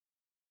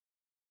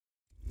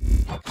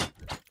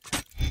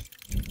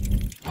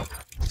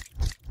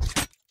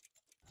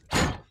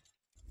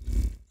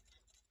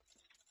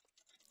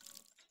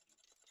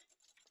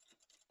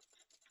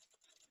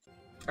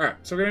Alright,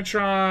 so we're going to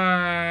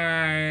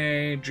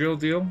try drill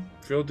deal.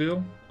 Drill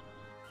deal.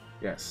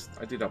 Yes,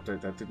 I did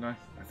update that, didn't I?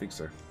 I think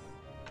so.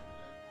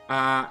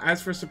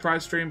 As for a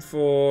surprise stream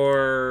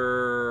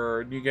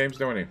for new games,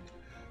 no one in.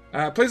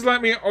 Please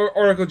like me,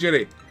 Oracle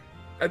Jetty.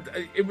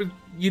 It was,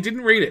 you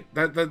didn't read it.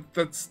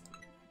 That's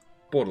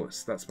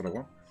borderless. That's what I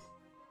want.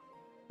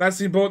 That's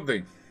the important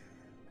thing.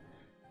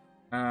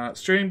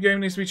 Stream game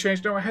needs to be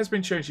changed. No, it has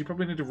been changed. You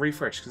probably need to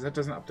refresh because that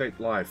doesn't update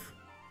live.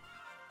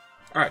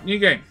 Alright, new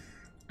game.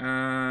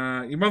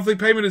 Your monthly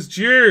payment is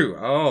due.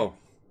 Oh.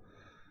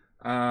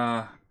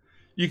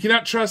 You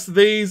cannot trust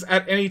these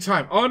at any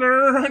time. Oh,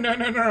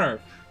 no.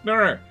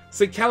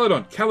 See,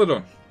 Caledon.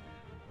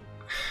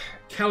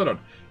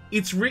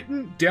 It's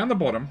written down the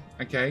bottom,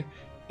 okay,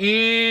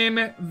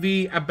 in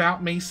the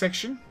About Me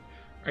section,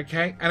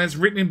 okay, and it's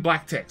written in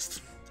black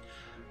text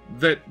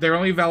that they're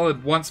only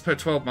valid once per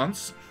 12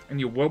 months, and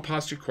you're well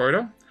past your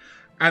quota.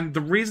 And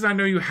the reason I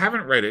know you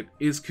haven't read it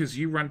is because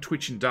you run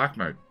Twitch in dark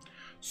mode.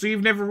 So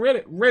you've never read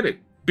it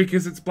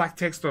because it's black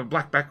text on a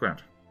black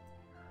background.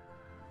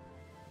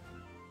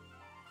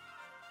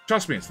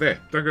 Trust me, it's there.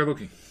 Don't go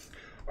looking.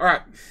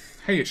 Alright.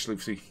 Hey, you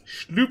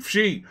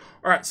Schloopsy.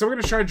 Alright, so we're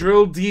going to try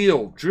Drill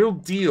Deal. Drill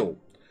Deal.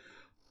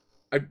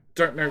 I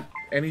don't know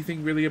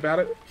anything really about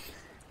it.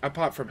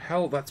 Apart from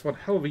hell, that's one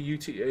hell of a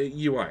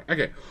UI.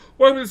 Okay,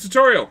 welcome to this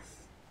tutorial.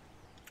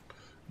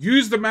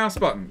 Use the mouse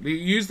button.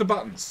 Use the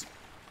buttons.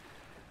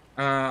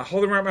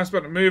 Hold the right mouse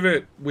button, move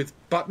it with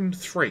button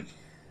 3.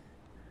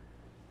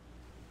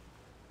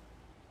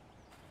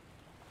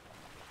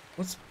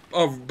 What's...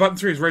 Oh, button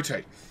 3 is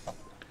rotate.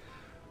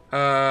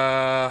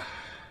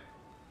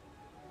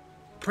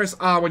 Press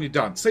R when you're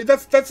done. See,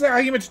 that's how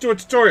you meant to do a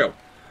tutorial.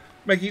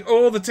 Making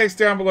all the text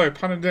down below,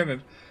 pun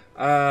intended.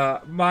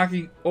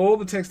 Marking all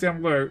the text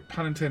down below,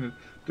 pun intended,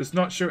 does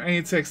not show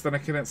any text that I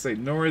cannot see,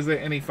 nor is there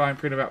any fine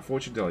print about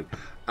fortune telling.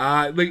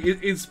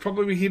 It's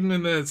probably hidden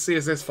in the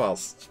CSS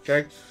files,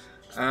 okay?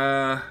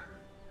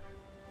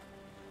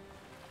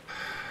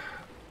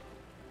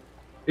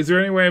 Is there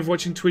any way of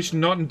watching Twitch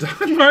not in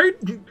dark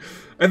mode?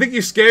 I think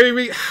you're scaring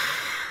me.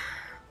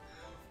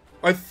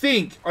 I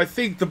think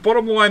the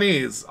bottom line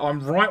is I'm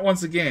right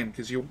once again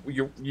because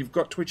you've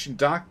got Twitch in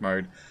dark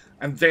mode,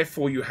 and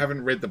therefore you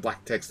haven't read the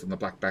black text on the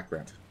black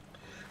background.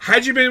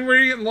 Had you been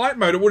reading it in light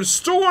mode, it would have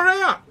stolen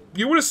out.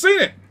 You would have seen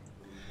it.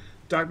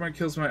 Dark mode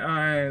kills my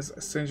eyes.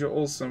 I send you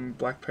all some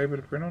black paper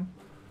to print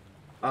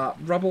on.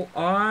 Rubble,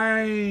 I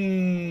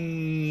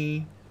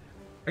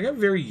got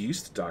very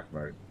used to dark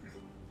mode.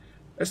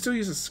 I still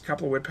use a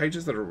couple of web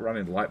pages that are run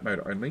in light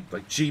mode only,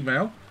 like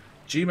Gmail.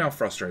 Gmail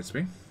frustrates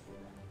me.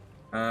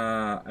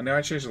 And now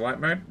I change the light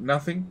mode.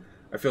 Nothing.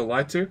 I feel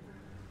lied to.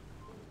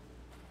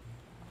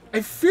 I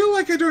feel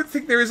like I don't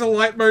think there is a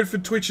light mode for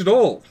Twitch at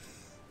all.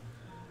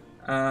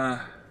 Will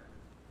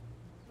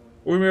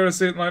we be able to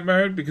see it in light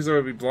mode? Because I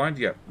would be blind?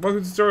 Yeah.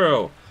 Welcome to the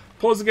tutorial.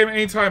 Pause the game at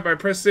any time by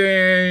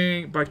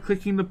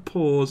clicking the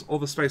pause or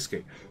the space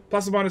key.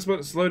 Plus or minus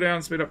button, slow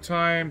down, speed up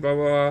time, blah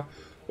blah.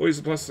 Or use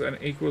the plus and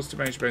equals to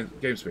manage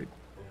game speed.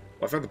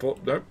 Well, I found the pause.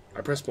 Nope.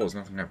 I pressed pause,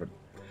 nothing happened.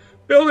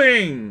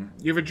 Building!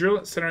 You have a drill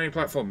at the center of your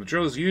platform. The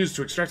drill is used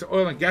to extract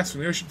oil and gas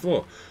from the ocean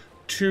floor.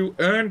 To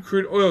earn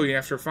crude oil, you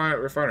have to refine a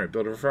refinery.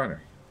 Build a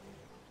refinery.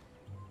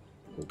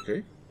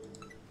 Okay.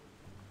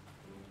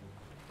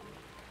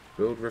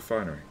 Build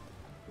refinery.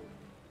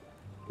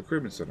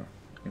 Recruitment center.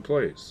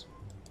 Employees.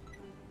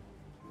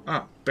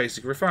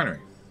 Basic refinery.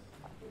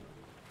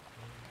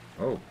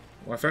 Oh.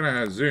 Well, I found out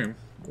how to zoom.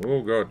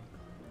 Oh, God.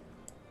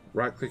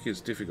 Right click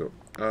is difficult.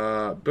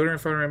 Building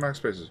refinery mark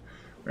spaces.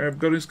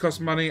 Buildings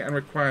cost money and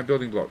require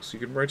building blocks. You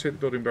can rotate the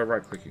building by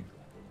right-clicking.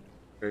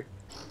 Okay.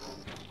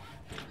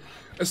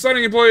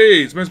 Assigning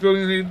employees. Most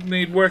buildings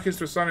need workers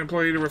to assign an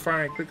employee to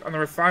refinery. Click on the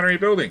refinery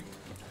building.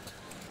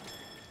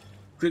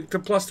 Click the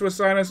plus to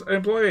assign an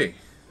employee.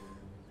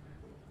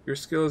 Your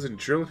skill is in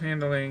drill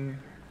handling,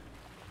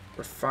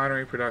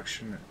 refinery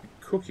production, and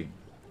cooking.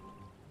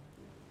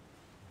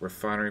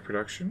 Refinery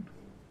production,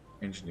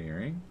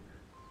 engineering,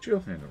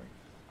 drill handling,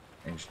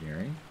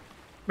 engineering,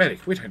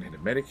 medic. We don't need a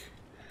medic.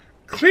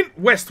 Clint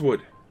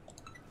Westwood.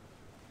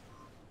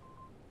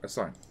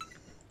 Assign.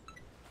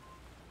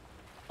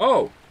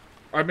 Oh,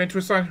 I meant to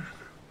assign.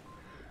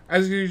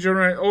 As you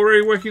generate,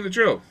 already working the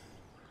drill.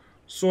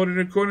 Sorted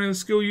according to the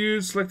skill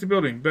used. Select a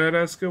building.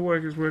 Better skill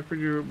workers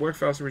work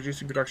faster,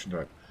 reducing production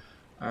time.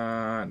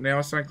 Now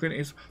assign Clint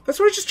is. That's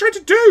what I just tried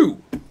to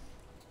do.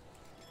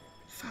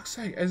 Fuck's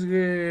sake! As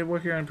you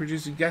working on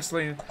producing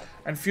gasoline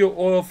and fuel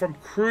oil from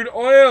crude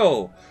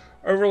oil.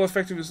 Overall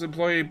effectiveness of the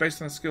employee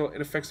based on the skill,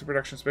 it affects the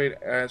production speed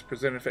as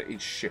presented for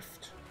each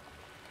shift.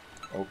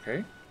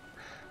 Okay.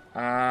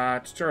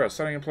 Tutorial.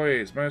 Starting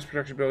employees. Most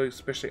production buildings,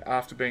 especially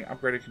after being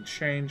upgraded, can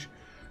change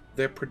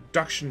their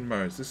production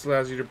modes. This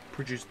allows you to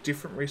produce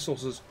different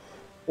resources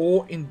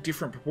or in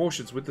different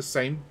proportions with the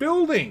same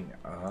building.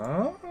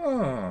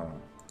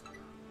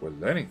 We're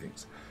learning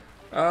things.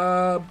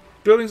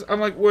 Buildings,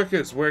 unlike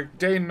workers, work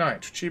day and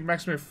night. To achieve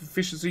maximum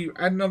efficiency, you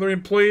add another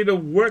employee to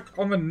work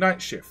on the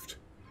night shift.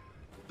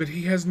 But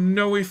he has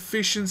no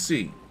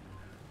efficiency.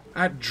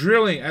 At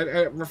drilling,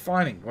 at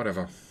refining,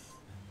 whatever.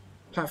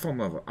 Platform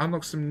level.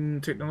 Unlock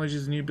some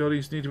technologies and new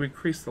buildings. Need to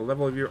increase the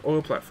level of your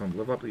oil platform.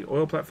 Level up the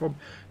oil platform.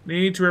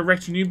 Need to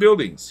erect new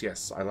buildings.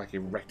 Yes, I like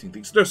erecting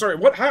things. No, sorry,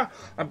 what? How?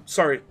 I'm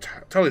sorry,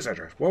 totally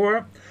sidetracked. What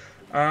were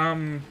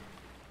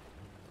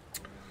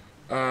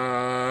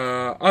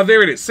oh,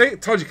 there it is. See?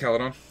 Told you,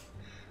 Caledon.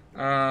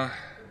 Oh,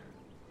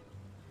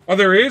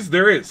 there is?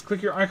 There is.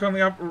 Click your icon on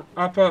the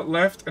upper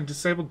left and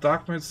disable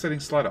dark mode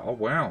setting slider. Oh,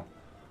 wow.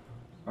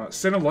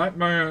 Send a light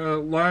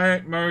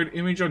mode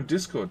image on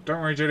Discord.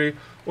 Don't worry, JD.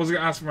 Wasn't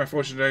going to ask for my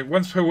fortune today.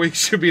 Once per week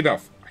should be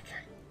enough.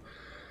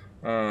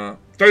 Okay.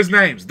 Those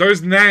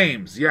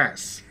names,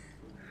 yes.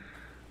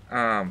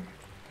 I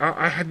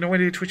had no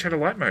idea Twitch had a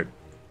light mode.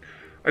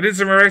 I did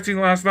some erecting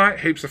last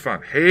night. Heaps of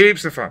fun.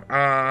 Heaps of fun.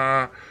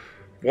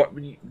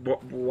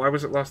 Why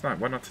was it last night?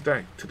 Why not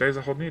today? Today's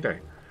a whole new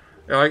day.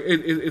 Like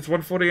it's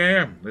 1:40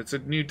 a.m. It's a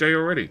new day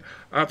already.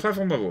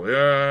 Platform level.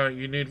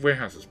 You need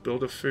warehouses.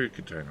 Build a food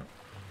container.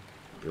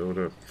 Build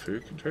a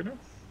food container?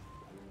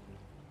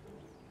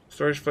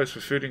 Storage place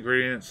for food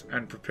ingredients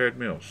and prepared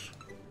meals.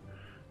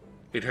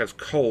 It has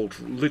cold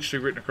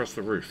literally written across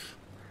the roof.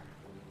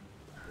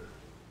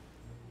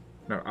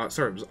 No,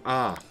 sorry, it was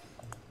R.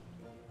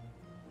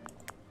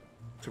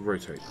 To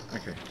rotate.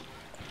 Okay.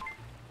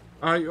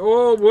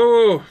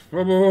 Whoa.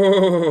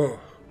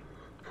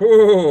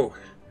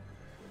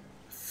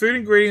 Food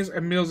ingredients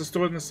and meals are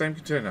stored in the same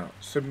container.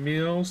 So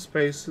meal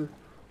space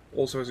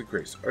also has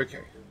increased.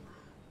 Okay.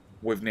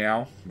 We've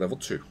now level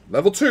 2.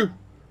 Level 2!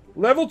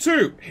 Level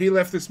 2! He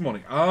left this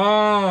morning.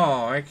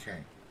 Oh, okay.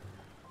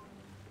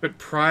 But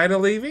prior to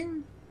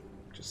leaving?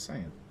 Just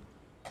saying.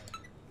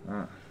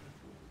 And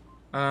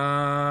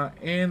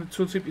the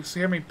tooltip, you can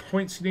see how many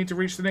points you need to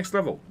reach the next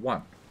level.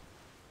 1.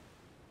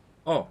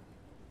 Oh.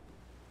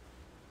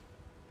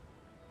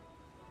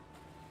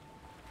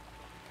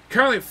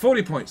 Currently at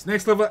 40 points.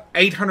 Next level at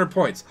 800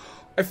 points.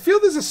 I feel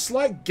there's a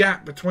slight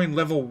gap between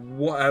level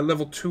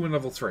 2 and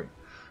level 3.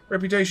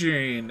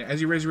 Reputation.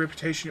 As you raise your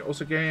reputation, you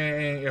also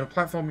gain you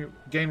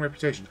gain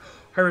reputation.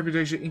 High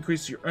reputation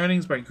increases your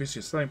earnings by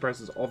increasing your selling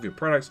prices of your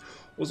products.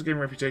 Also gain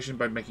reputation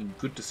by making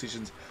good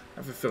decisions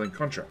and fulfilling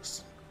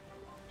contracts.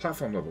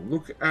 Platform level.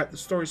 Look at the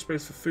storage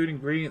space for food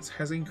ingredients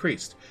has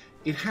increased.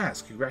 It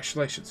has.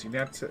 Congratulations. You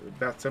now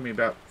about to tell me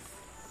about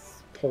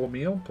Paul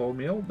Meal? Paul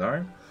Meal?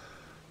 No.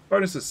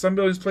 Bonuses. Some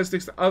buildings placed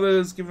next to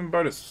others give them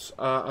bonus.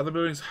 Other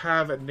buildings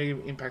have a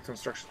negative impact on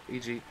structures,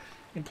 e.g.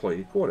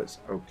 employee quarters.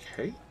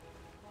 Okay.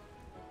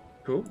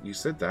 Cool, you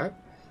said that.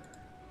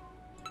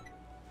 What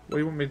do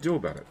you want me to do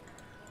about it?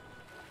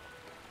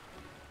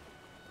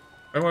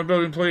 I want to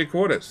build employee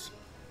quarters.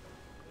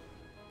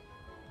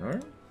 No?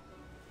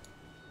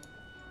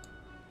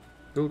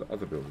 Build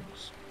other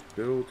buildings.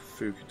 Build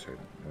food container.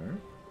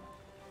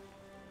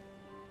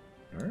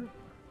 No? No?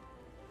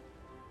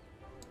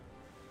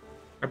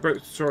 I broke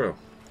the tutorial.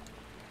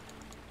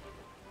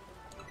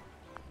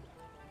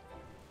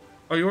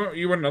 Oh,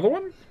 you want another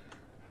one?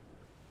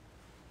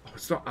 Oh,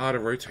 it's not R to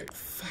rotate.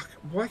 Fuck.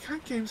 Why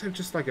can't games have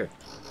just like a...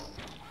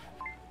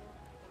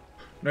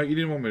 No, you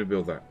didn't want me to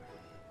build that.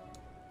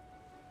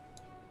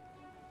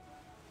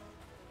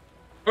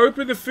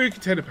 Open the food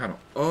container panel.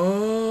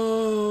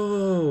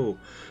 Oh.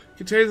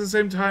 Containers at the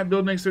same time,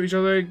 build next to each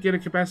other, get a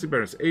capacity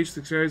bonus. Each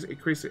container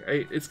increase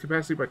its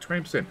capacity by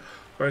 20%.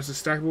 Bonus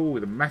is stackable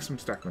with a maximum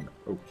stack limit.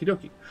 Okie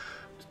dokie.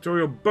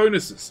 Tutorial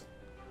bonuses.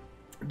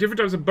 Different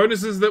types of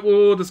bonuses that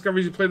will discover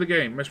as you play the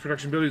game. Most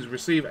production buildings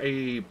receive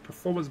a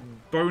performance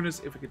bonus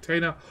if a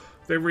container of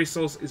every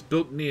resource is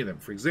built near them.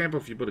 For example,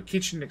 if you build a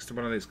kitchen next to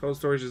one of these cold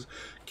storages,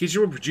 the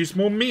kitchen will produce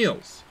more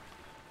meals.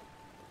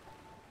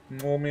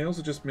 More meals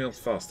or just meals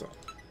faster?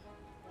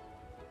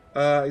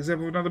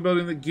 Example of another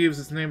building that gives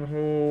its name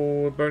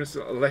a bonus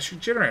to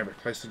electric generator. By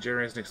placing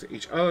generators next to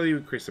each other, you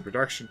increase the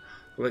production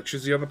of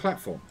electricity on the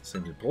platform.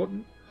 Seems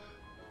important.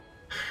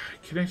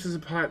 Connectors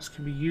and pipes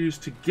can be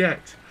used to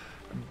get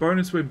a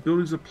bonus where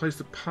buildings are placed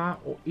apart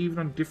or even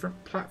on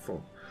different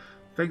platforms.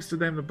 Thanks to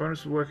them, the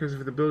bonus will work as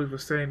if the buildings were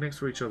standing next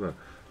to each other.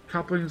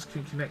 Couplings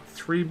can connect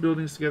 3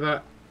 buildings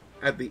together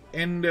at the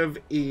end of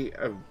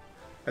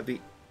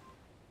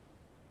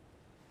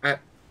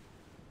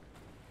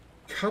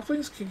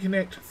Couplings can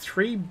connect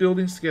 3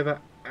 buildings together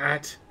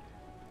at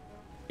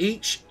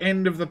each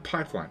end of the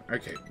pipeline.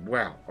 Okay,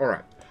 wow.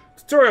 Alright.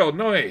 Tutorial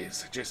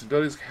noise. Adjacent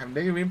buildings can have a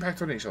negative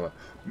impact on each other.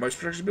 Most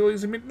production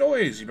buildings emit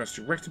noise. You must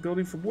erect a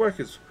building for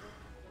workers.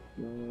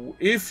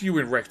 If you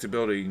erect a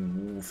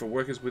building for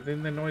workers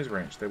within their noise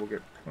range, they will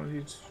get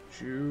penalties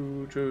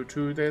due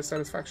to their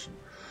satisfaction.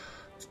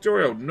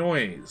 Tutorial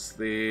noise.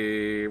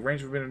 The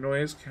range of emitted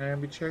noise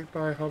can be checked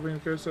by hovering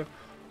the cursor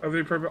over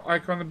the appropriate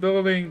icon on the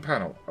building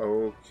panel.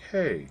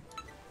 Okay.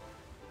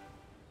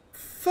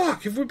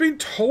 Fuck, have we been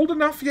told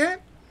enough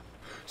yet?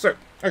 So,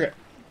 okay.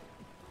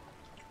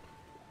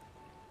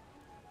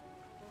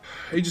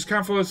 You just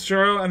can't follow the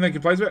tutorial and then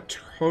complains about it?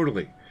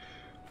 Totally.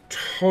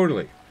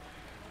 Totally.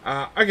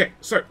 Okay,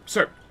 so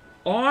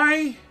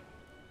I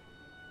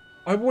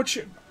watch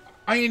it.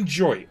 I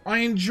enjoy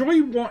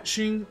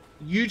watching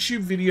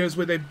YouTube videos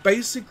where they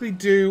basically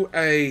do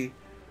a...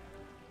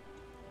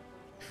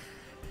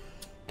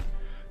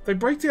 They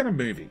break down a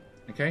movie,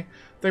 okay?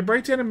 They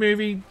break down a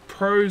movie,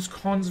 pros,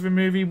 cons of a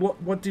movie,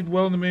 what did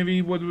well in the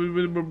movie,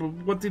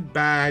 what did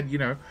bad, you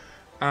know.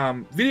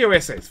 Video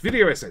essays,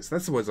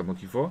 that's the words I'm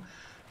looking for.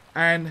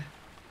 And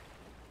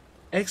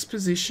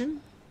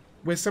exposition,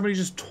 where somebody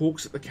just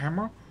talks at the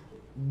camera,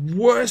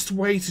 worst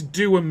way to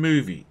do a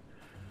movie.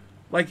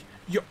 Like,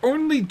 you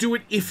only do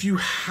it if you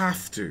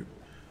have to.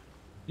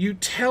 You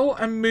tell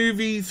a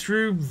movie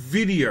through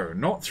video,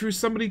 not through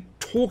somebody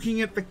talking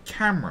at the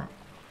camera.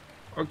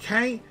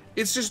 Okay?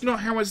 It's just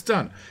not how it's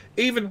done.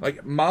 Even,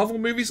 like, Marvel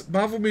movies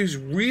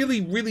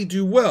really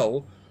do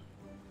well,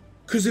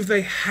 because if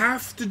they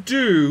have to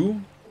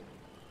do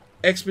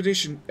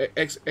exposition,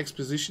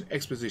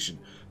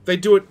 they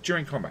do it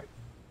during combat.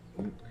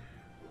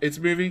 It's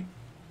a movie,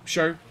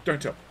 show,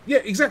 don't tell. Yeah,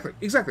 exactly.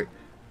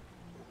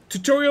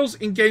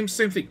 Tutorials in games,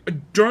 same thing. I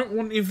don't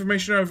want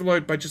information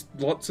overload by just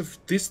lots of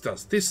this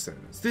does this,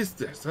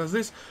 does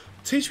this.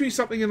 Teach me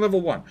something in level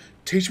 1.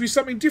 Teach me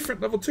something different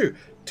level 2.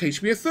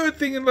 Teach me a third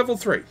thing in level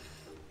 3.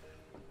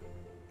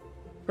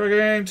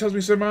 Crygame tells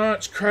me so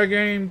much.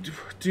 Crygame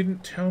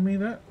didn't tell me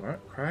that.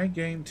 What?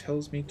 Crygame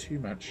tells me too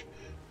much.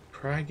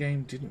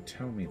 Crygame didn't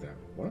tell me that.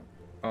 What?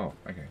 Oh,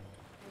 okay.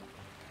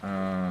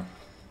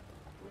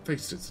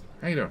 Thanks, Stinson.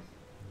 How you doing?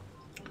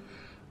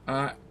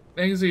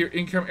 Negative your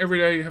income every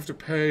day. You have to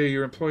pay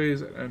your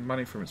employees and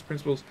money from its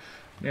principals.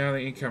 Now the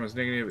income is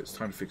negative. It's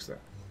time to fix that.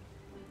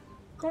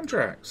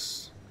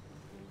 Contracts.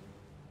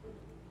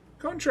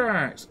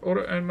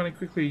 Order earn money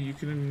quickly. You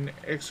can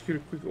execute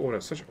a quick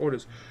order. Such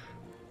orders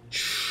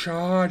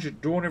charge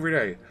at dawn every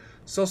day.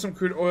 Sell some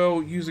crude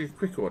oil using a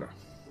quick order.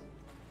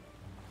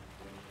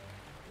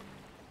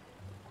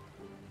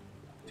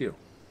 Deal.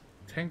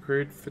 10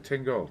 crude for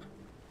 10 gold.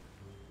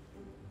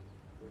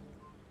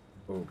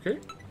 Okay.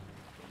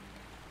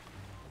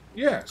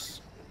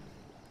 Yes.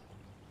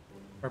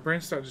 My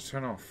brain's starting to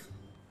turn off.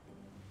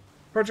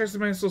 Project's the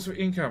main source of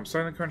income.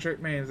 Sign the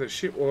contract means that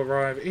ship will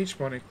arrive each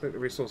morning, collect the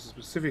resources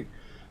specific.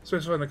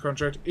 Specify in the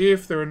contract.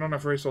 If there are not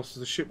enough resources,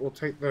 the ship will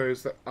take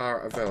those that are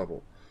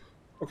available.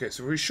 Okay,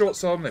 so if we short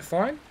sell them, they're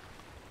fine.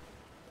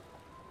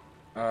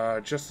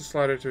 Just a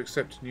slider to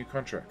accept a new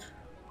contract.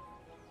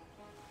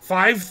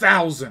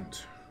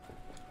 5,000!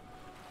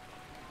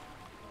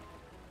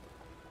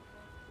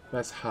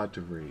 That's hard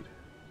to read.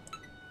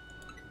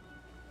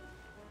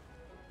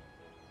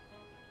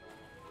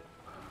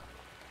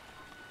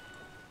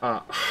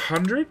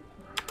 100?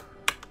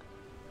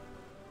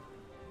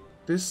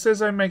 This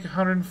says I make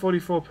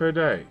 144 per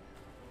day.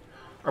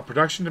 Our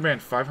production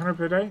demand 500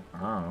 per day? I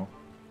don't know.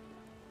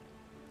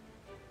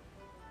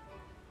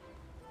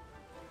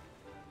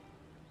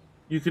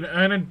 You can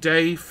earn a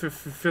day for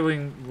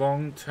fulfilling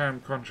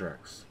long-term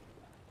contracts.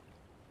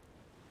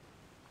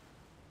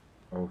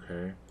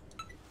 Okay.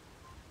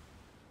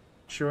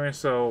 Sure and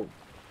sell.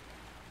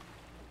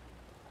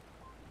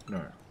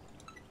 No.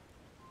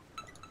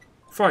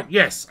 Fine,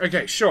 yes,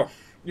 okay, sure.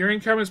 Your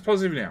income is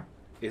positive now.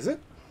 Is it?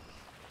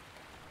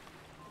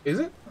 Is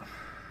it?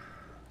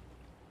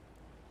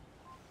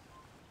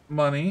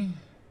 Money.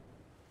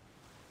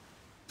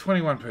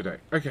 21 per day.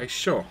 Okay,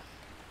 sure.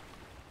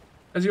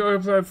 As your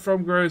overflow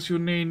from grows, you'll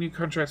need new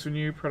contracts for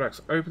new products.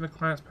 Open the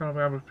client's panel to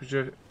be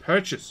able to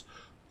purchase.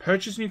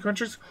 Purchase new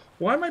contracts?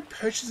 Why am I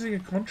purchasing a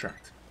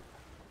contract?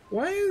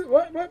 Why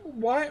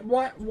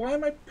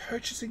am I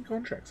purchasing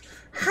contracts?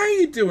 How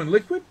you doing,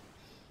 Liquid?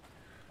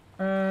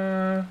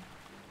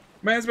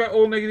 Man's about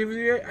all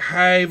negativity.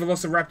 Hey,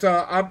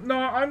 Velociraptor. No,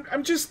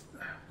 I'm just...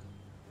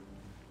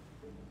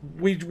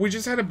 We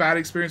just had a bad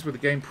experience with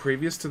the game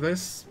previous to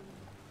this.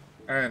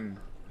 And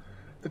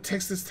the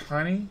text is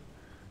tiny.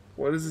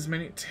 What does this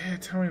mean?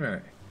 Tell me a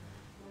minute.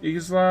 You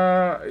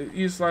can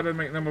use slider to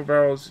make number of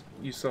barrels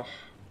you sell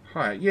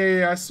higher.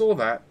 Yeah, I saw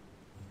that.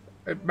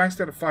 It maxed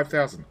out at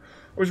 5,000.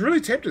 I was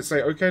really tempted to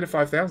say okay to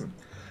 5,000.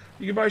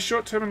 You can buy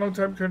short-term and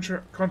long-term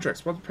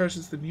contracts. Once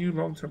purchased, the new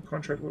long-term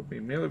contract will be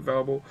immediately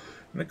available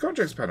in the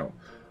contracts panel.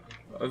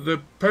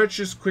 The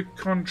purchase quick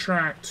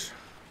contract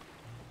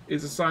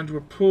is assigned to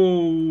a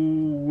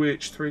pool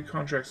which 3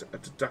 contracts are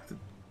deducted.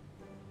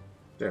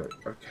 There,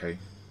 okay.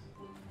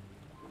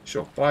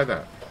 Sure, buy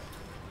that.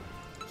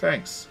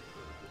 Thanks.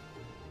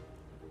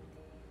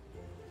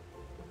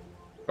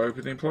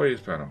 Open the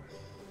employees panel.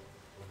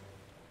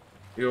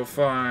 You'll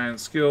find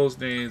skills,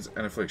 needs,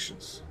 and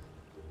afflictions.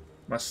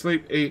 Must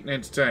sleep, eat, and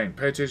entertain.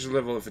 Pay attention to the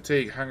level of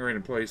fatigue, hunger, and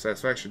employee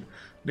satisfaction.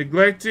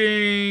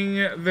 Neglecting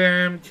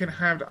them can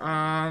have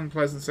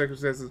unpleasant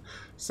circumstances.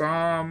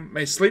 Some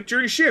may sleep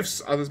during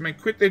shifts. Others may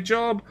quit their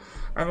job.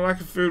 And the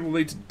lack of food will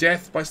lead to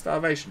death by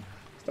starvation.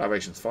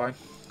 Starvation's fine.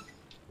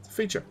 It's a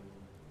feature.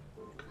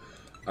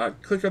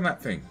 Click on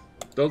that thing.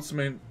 Build some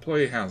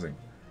employee housing.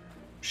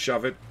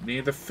 Shove it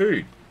near the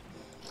food.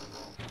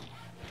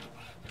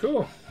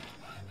 Cool.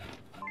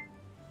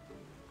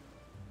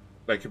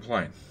 They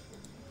complain.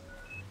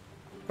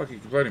 What are you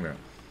complaining about?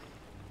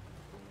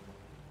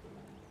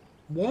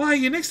 Why?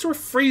 You're next to a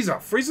freezer.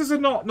 Freezers are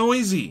not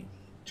noisy,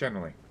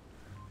 generally.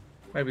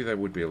 Maybe they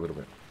would be a little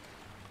bit.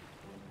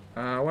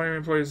 One of your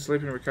employees is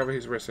sleeping to recover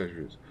his rest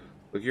attributes.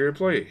 Look, your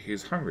employee.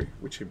 He's hungry.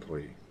 Which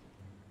employee?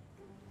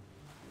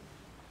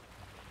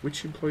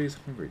 Which employee is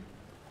hungry?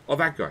 Oh,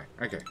 that guy.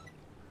 Okay.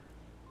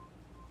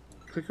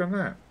 Click on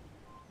that.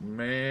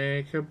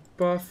 Make a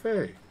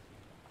buffet.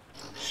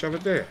 Shove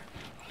it there.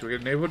 Do we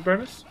get a neighborhood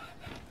bonus?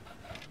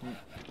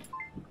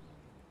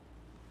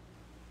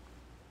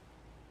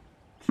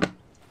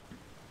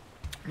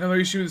 Another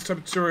issue with this type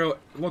of tutorial,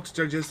 lots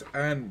to digest,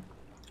 and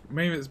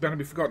many of it is bound to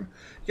be forgotten.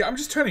 Yeah, I'm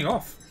just turning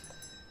off.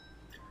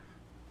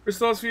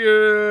 Restores for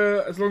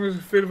you as long as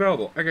there's food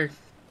available. Okay.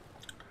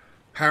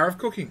 Power of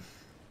cooking.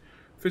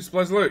 Food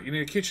supplies low. You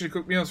need a kitchen to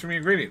cook meals from your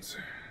ingredients.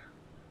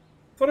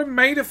 Thought I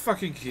made a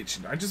fucking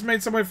kitchen. I just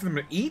made somewhere for them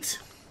to eat.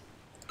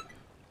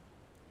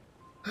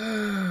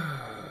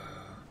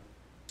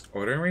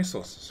 Ordering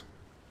resources.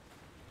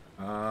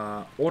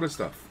 Order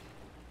stuff.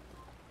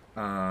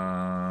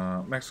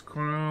 Max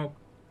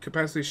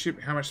capacity ship.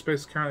 How much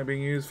space is currently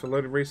being used for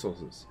loaded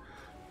resources?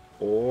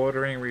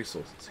 Ordering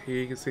resources. Here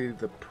you can see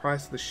the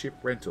price of the ship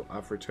rental.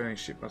 After returning,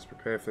 ship must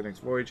prepare for the next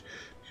voyage.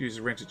 If you use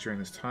rent it during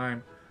this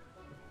time,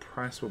 the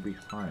price will be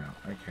higher.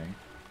 Okay.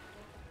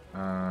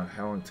 How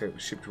long it take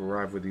the ship to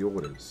arrive with the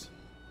orders?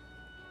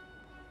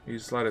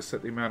 Use slider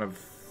set the amount of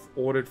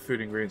ordered food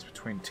ingredients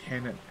between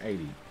 10 and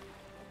 80.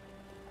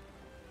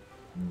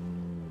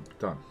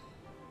 Done.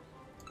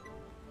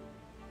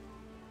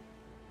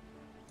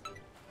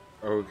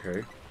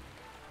 Okay.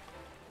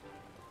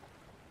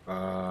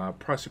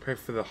 Price you pay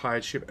for the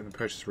hired ship and the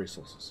purchased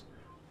resources.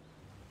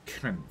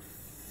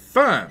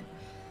 Confirm.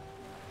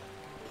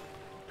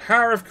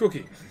 Power of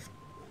cooking.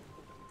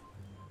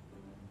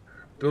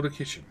 Build a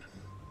kitchen.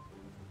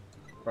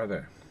 Right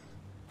there.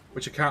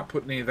 Which I can't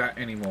put near that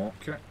anymore.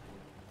 Can I?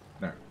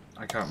 No,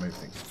 I can't move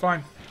things.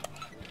 Fine.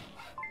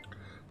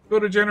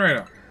 Build a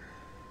generator.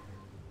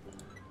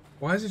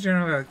 Why is the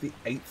generator like the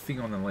 8th thing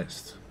on the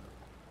list?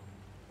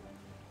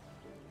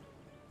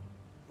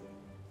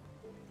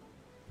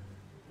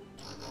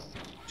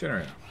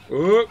 Generator.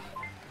 Oop.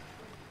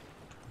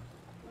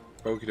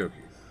 Okie dokie.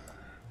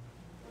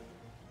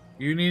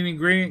 You need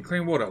ingredient,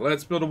 clean water.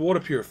 Let's build a water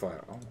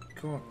purifier. Oh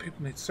god,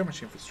 people need so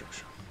much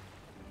infrastructure.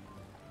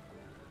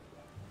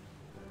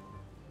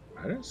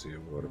 I don't see a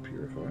water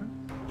purifier.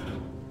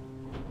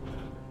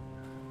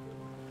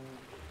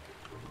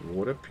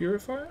 Water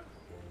purifier?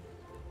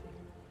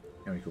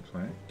 Chemical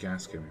plant,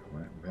 gas chemical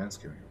plant,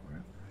 advanced chemical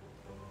plant,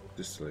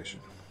 distillation,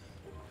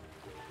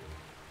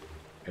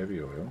 heavy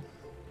oil,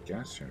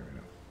 gas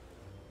generator,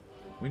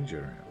 wind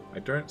generator. I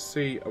don't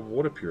see a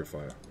water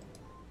purifier.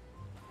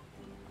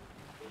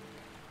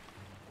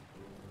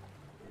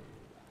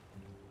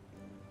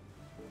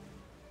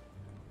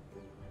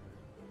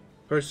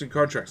 Posting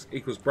contracts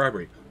equals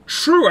bribery.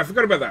 True, I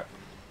forgot about that.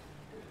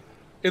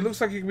 It looks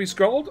like it can be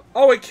scrolled.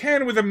 Oh, it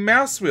can with a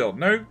mouse wheel.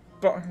 No,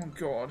 but oh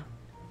god.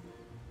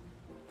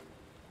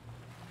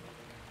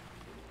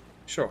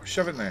 Sure,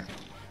 shove it in there.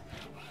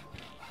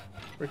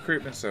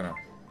 Recruitment center.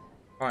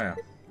 Hire.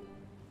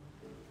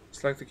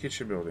 Select the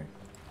kitchen building.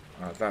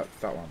 That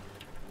one.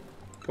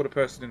 Put a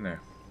person in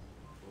there.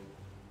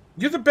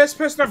 You're the best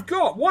person I've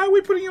got. Why are we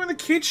putting you in the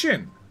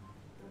kitchen?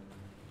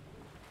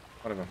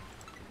 Whatever.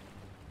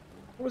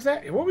 What was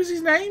that? What was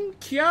his name?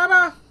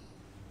 Kiana?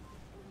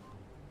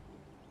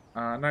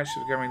 Night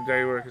shift coming.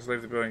 Day workers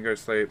leave the building and go to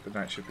sleep. The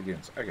night shift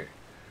begins. Okay.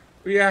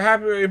 We are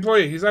happy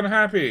employee. He's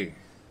unhappy.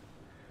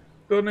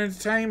 Building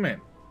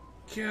entertainment.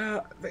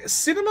 Yeah.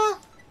 Cinema?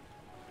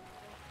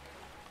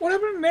 What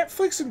happened to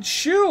Netflix and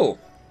chill?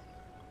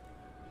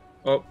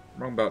 Oh,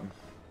 wrong button.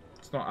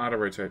 It's not auto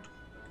rotate.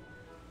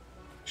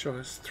 Sure,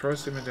 let's throw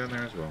cinema down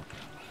there as well.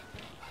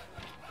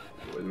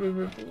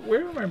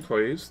 Where are my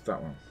employees?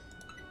 That one.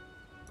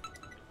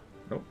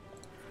 Nope.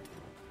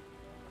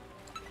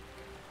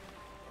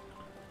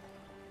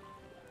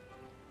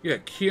 Yeah,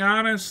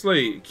 Keanu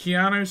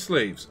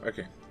sleeves.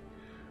 Okay.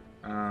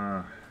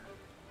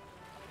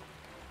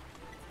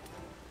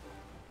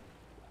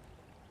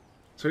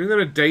 So he's got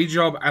a day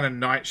job and a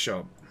night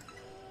job.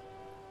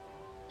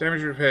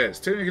 Damage repairs.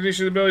 Technical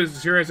condition abilities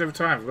deteriorate over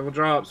time. Level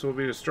drops will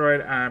be destroyed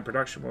and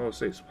production will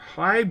cease.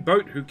 High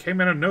boat who came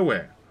out of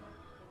nowhere.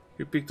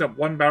 Who picked up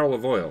 1 barrel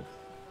of oil.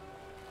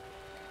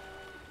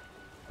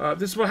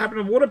 This is what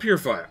happened to water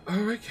purifier.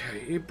 Oh,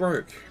 okay. It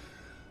broke.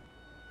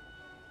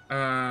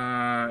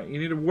 You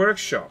need a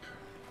workshop.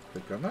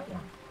 Click on that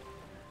one.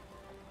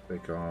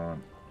 Click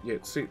on... Yeah,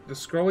 see, the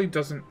scrolly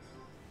doesn't...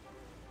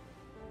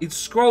 It's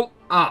scroll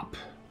up.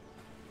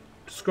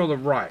 Scroll to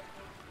the right.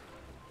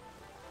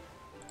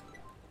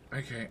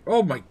 Okay.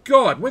 Oh my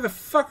god, where the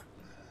fuck...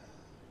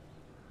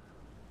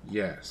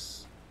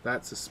 Yes.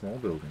 That's a small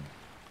building.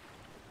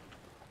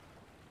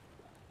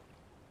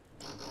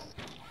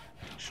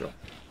 Sure.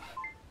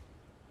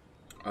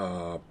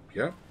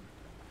 Yep.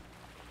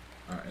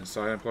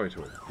 Inside employee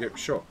tool. Yep,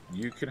 sure.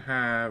 You can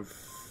have...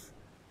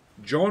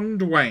 John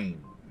Dwayne.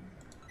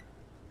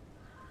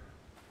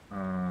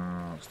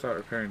 Start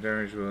repairing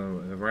damage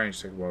with the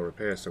range. Take a while to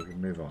repair so we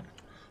can move on.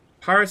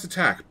 Pirates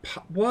attack.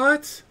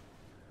 What?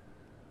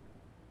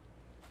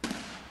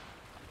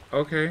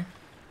 Okay.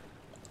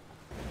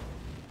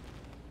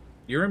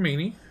 You're a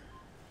meanie.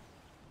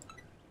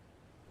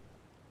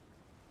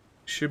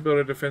 Should build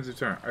a defensive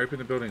turret. Open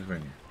the buildings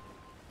menu.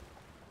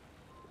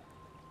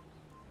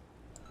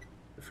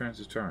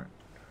 Defensive turret.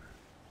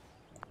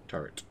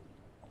 Turret.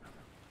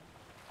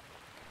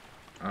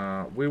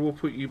 We will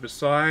put you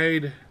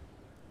beside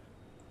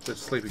the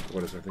sleeping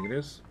quarters, I think it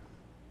is.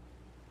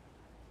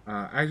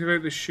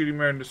 Activate the shooting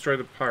mode and destroy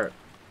the pirate.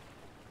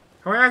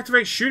 How do I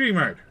activate shooting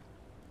mode?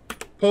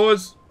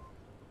 Pause.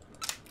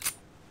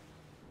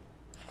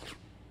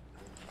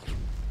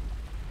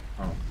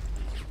 Oh.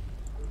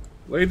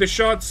 Lead the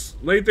shots!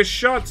 Lead the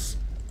shots!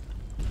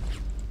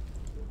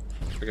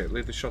 Okay,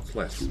 lead the shots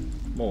less.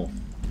 More.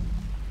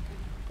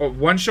 Oh,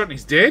 one shot and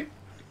he's dead?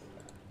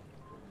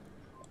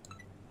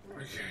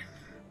 Okay.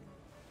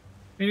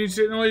 You need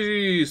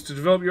technologies to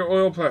develop your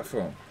oil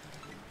platform.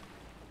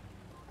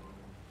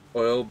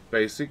 Oil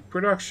basic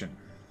production.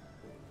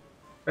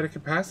 Better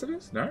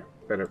capacitors? No?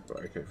 Better.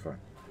 Okay, fine.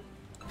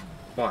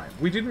 Fine.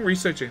 We didn't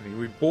research anything.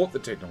 We bought the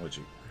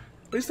technology.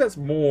 At least that's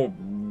more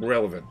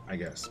relevant, I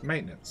guess.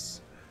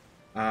 Maintenance.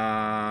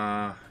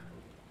 Okay,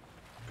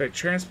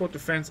 transport,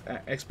 defense,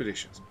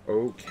 expeditions.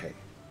 Okay.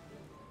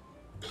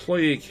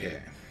 Employee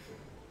care.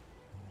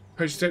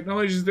 Purchase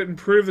technologies that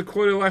improve the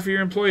quality of life of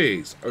your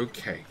employees.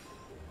 Okay.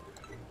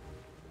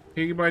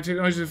 Here you can buy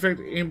technologies that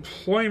affect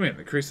employment.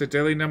 Increase the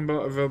daily number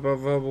of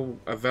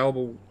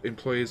available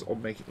employees or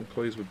make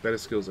employees with better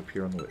skills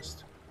appear on the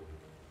list.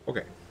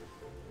 Okay.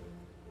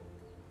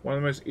 One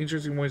of the most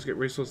interesting ways to get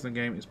resources in the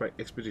game is by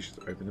expeditions.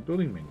 Open the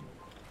building menu.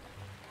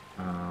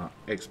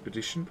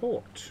 Expedition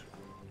port.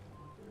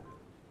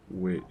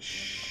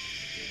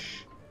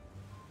 Which...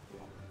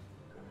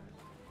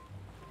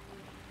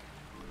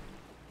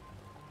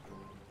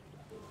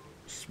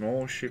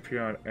 Small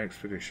shipyard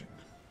expedition.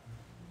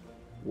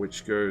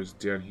 Which goes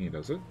down here,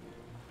 does it?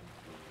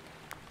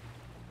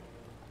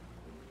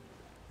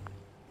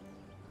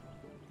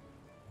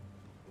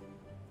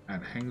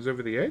 And hangs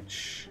over the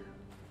edge?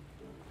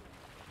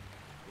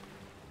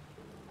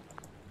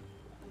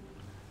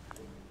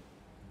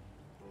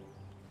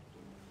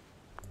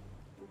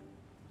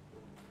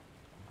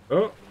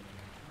 Oh!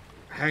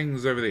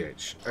 Hangs over the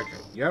edge. Okay,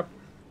 yep.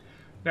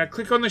 Now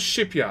click on the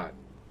shipyard.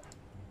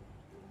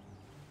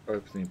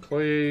 Open the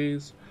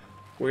employees.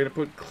 We're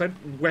going to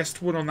put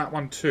Westwood on that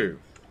one too.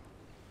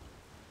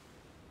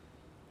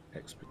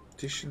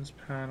 Expeditions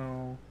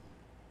panel.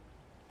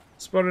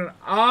 Spot an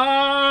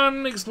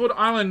unexplored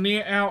island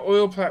near our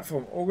oil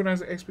platform.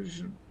 Organize an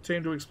expedition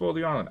team to explore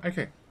the island.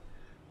 Okay.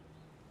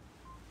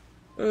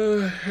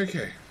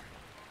 Okay.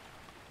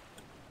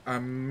 A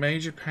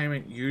major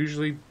payment,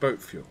 usually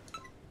boat fuel.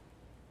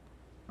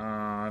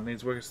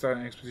 Needs worker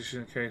starting an expedition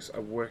in case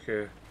a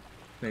worker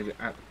needed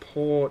at the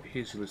port.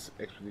 Here's your list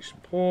of expedition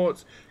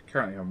ports.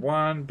 Currently on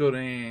 1.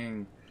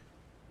 Buildings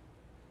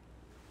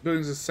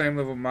the same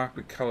level marked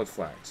with coloured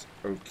flags.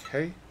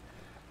 Okay.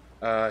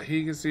 Here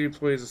you can see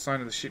employees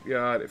assigned to the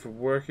shipyard. If a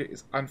worker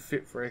is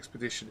unfit for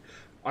expedition,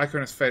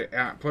 icon is faded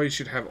out. Employees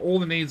should have all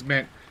the needs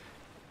met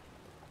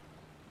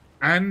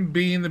and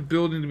be in the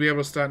building to be able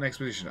to start an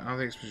expedition. After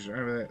the expedition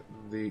over there,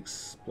 the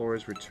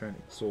explorers return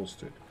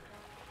exhausted.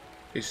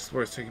 Each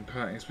explorer is taking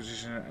part in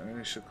expedition and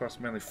it should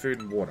cost mainly food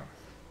and water.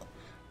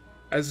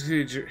 As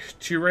the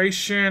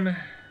duration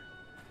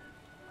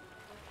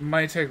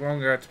may take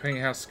longer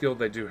depending how skilled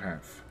they do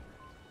have.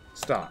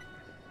 Start.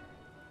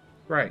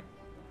 Right.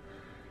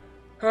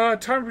 Time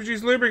to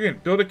produce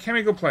lubricant. Build a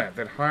chemical plant.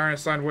 Then hire and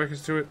assign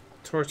workers to it.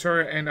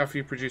 Tortoria end after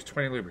you produce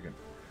 20 lubricant.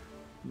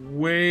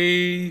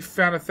 We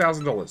found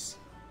 $1,000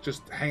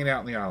 just hanging out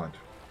on the island.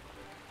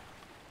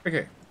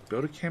 Okay.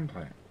 Build a chem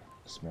plant.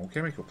 Small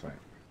chemical plant.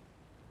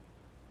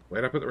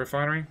 Where'd I put the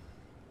refinery?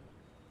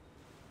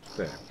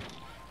 There.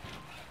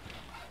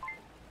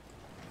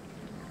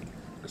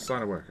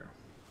 Assign a worker.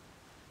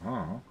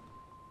 Oh.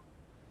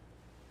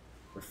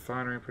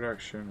 Refinery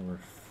production.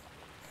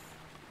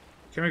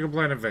 Chemical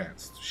plant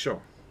advanced.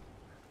 Sure.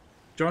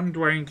 John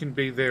Dwayne can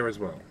be there as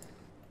well.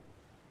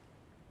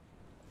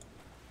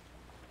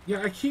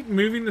 Yeah, I keep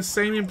moving the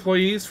same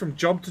employees from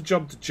job to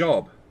job to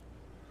job.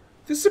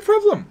 This is a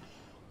problem.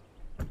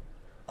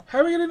 How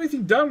do we get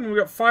anything done when we've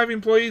got 5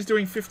 employees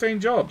doing 15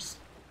 jobs?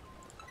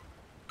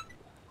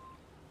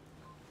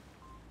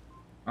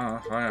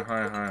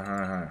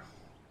 Higher.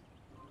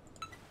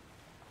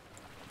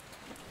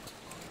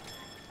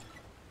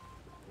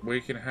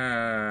 We can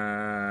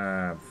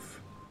have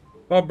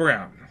Bob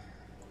Brown.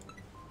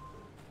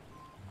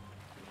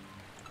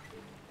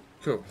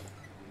 Cool.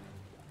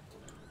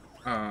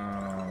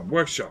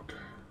 Workshop.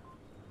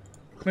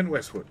 Clint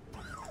Westwood.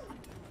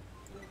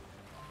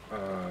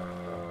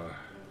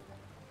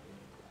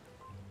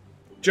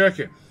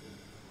 Jerkin.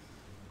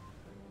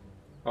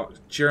 Oh,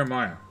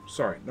 Jeremiah.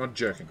 Sorry, not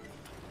Jerkin.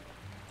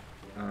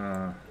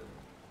 Oh,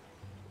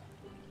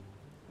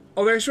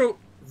 the actual...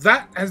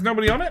 That has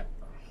nobody on it?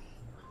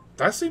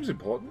 That seems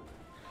important.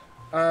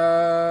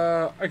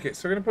 Okay,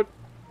 so we're going to put...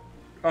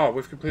 Oh,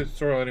 we've completed the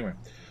tutorial anyway.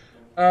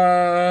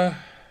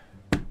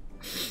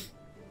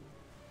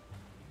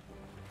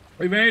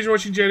 The advantage of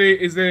watching Jetty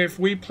is that if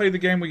we play the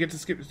game, we get to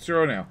skip the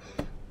tutorial now.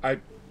 I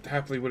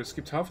happily would have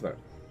skipped half of that.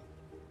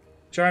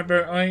 Giant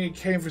barrel only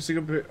came for a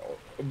single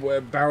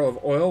barrel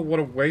of oil. What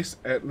a waste.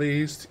 At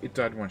least it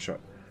died in one shot.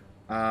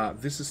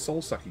 This is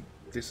soul-sucking.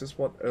 This is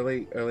what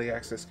early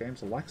access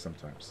games are like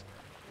sometimes.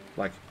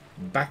 Like,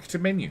 back to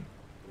menu.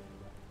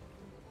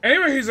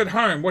 Anyone who's at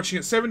home watching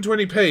at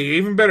 720p,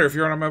 even better if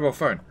you're on a mobile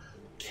phone,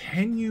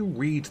 can you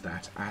read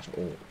that at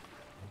all?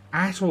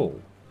 At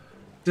all?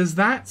 Does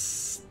that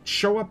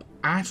show up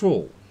at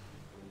all?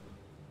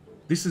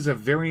 This is a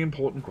very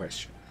important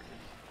question.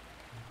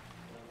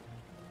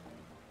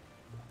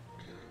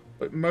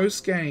 But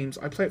most games,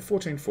 I play at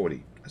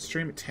 1440. I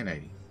stream at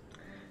 1080.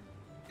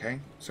 Okay?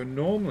 So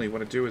normally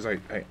what I do is I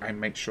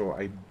make sure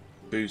I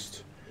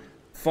boost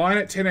fine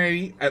at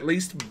 1080 at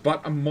least,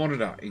 but a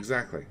monitor.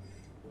 Exactly.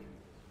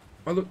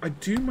 Oh, look, I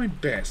do my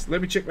best.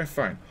 Let me check my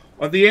phone.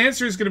 Oh, the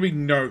answer is going to be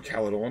no,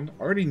 Caledon.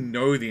 I already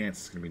know the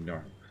answer is going to be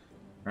no.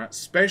 Right?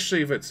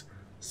 Especially if it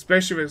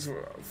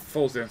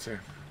falls down to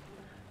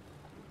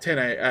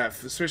 1080,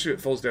 especially if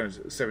it falls down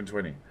to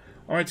 720.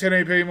 On my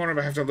 1080p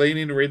monitor, I have to lean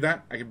in to read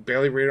that. I can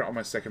barely read it on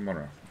my second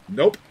monitor.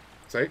 Nope.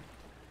 See?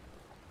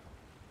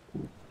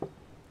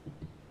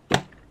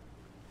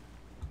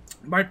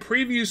 My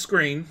preview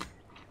screen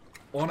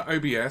on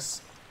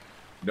OBS.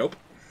 Nope.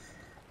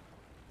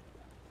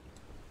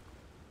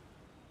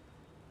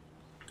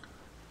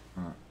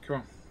 Alright, come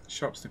on.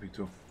 Sharp snippy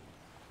tool.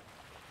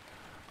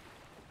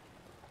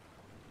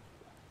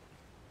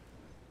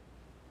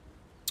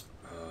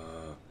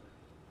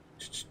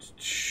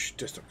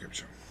 Desktop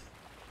capture.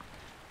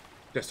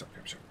 Desktop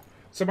capture.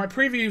 So my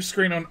preview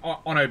screen on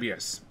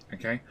OBS,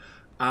 okay?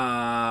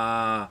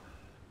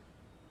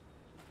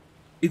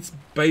 It's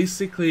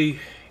basically,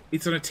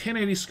 it's on a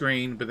 1080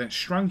 screen, but then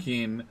shrunk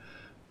in,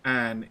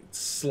 and it's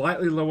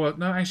slightly lower.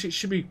 No, actually, it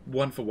should be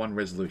 1-for-1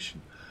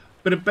 resolution.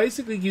 But it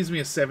basically gives me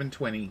a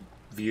 720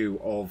 view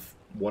of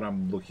what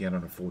I'm looking at on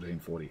a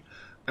 1440.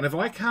 And if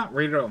I can't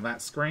read it on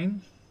that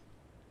screen,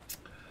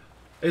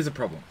 there's a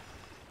problem.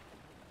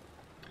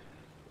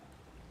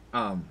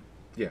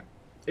 Yeah.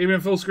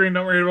 Even full screen,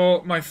 not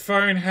readable. My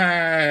phone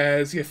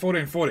has,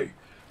 1440.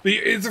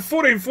 It's a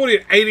 1440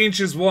 at 8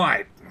 inches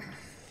wide.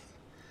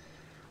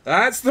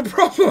 That's the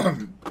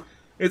problem.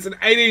 It's an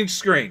 8-inch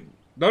screen.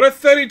 Not a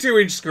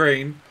 32-inch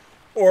screen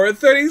or a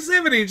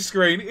 37-inch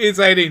screen. It's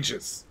 8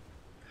 inches.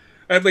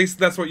 At least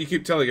that's what you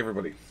keep telling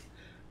everybody.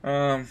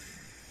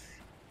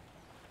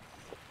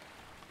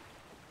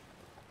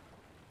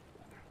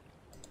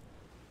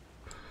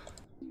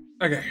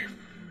 Okay.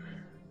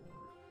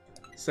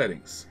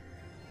 Settings.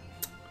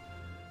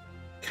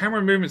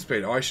 Camera movement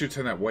speed. Oh, I should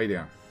turn that way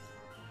down.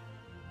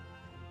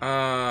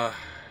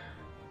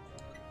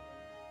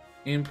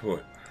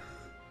 Input.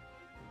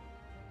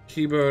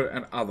 Keyboard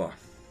and other.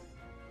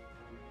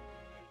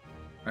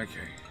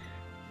 Okay.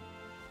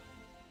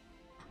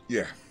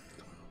 Yeah.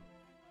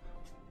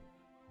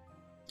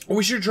 Oh,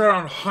 we should try it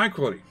on high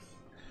quality.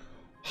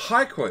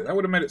 High quality. That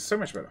would have made it so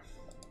much better.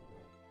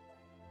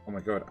 Oh my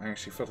god, I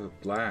actually felt a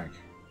lag.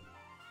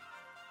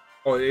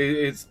 Oh,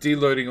 it's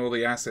deloading all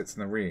the assets in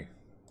the rear.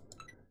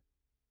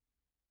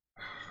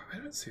 I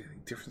don't see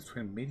any difference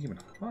between medium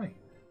and high.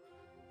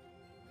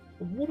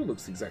 The water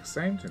looks the exact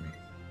same to me.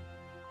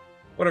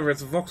 Whatever,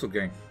 it's a voxel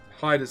game.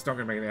 High is not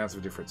going to make any ounce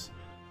of a difference.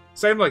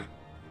 Same like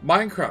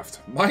Minecraft.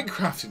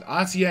 Minecraft in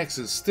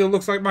RTX still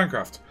looks like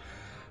Minecraft.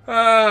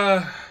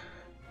 The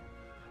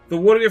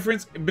water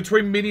difference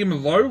between medium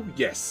and low?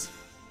 Yes.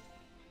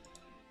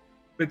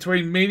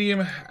 Between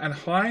medium and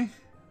high?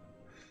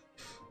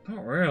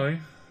 Not really.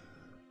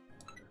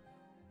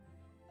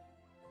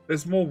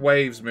 There's more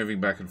waves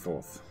moving back and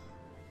forth.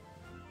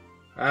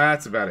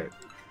 That's about it.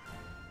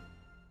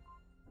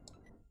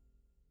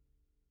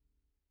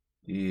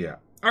 Yeah.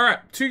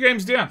 Alright, 2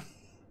 games down.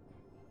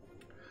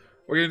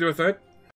 We're going to do a third.